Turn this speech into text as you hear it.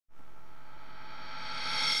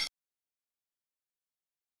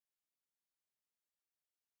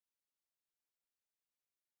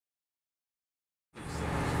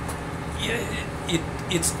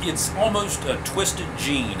it's almost a twisted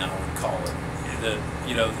gene, I would call it.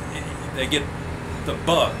 You know, they get the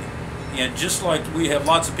bug, and just like we have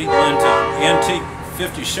lots of people into antique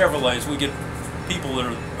 50 Chevrolets, we get people that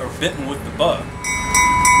are bitten with the bug.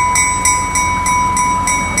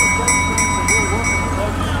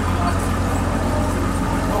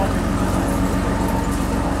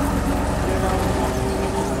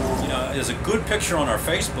 You know, there's a good picture on our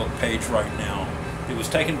Facebook page right now. It was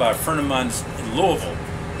taken by a friend of mine in Louisville,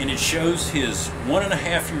 and it shows his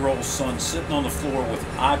 1.5-year-old son sitting on the floor with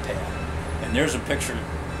an iPad. And there's a picture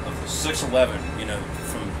of the 611, you know,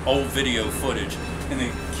 from old video footage, and the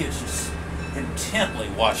kid's just intently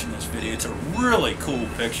watching this video. It's a really cool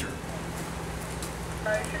picture.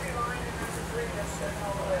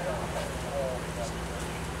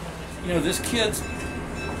 You know, this kid,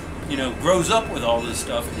 you know, grows up with all this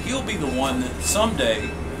stuff, and he'll be the one that someday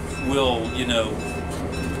will, you know,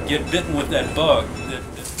 get bitten with that bug.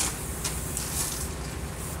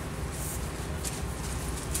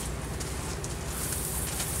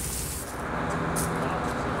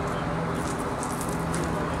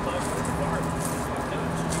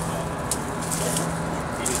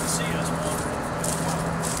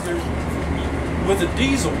 With a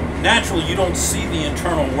diesel, naturally you don't see the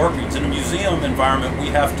internal workings. In a museum environment, we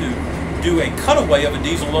have to do a cutaway of a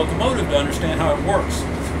diesel locomotive to understand how it works.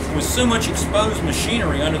 With so much exposed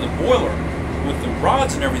machinery under the boiler, with the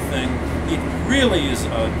rods and everything, it really is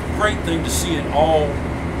a great thing to see it all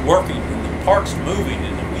working, and the parts moving,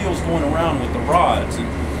 and the wheels going around with the rods,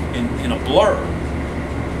 and in a blur.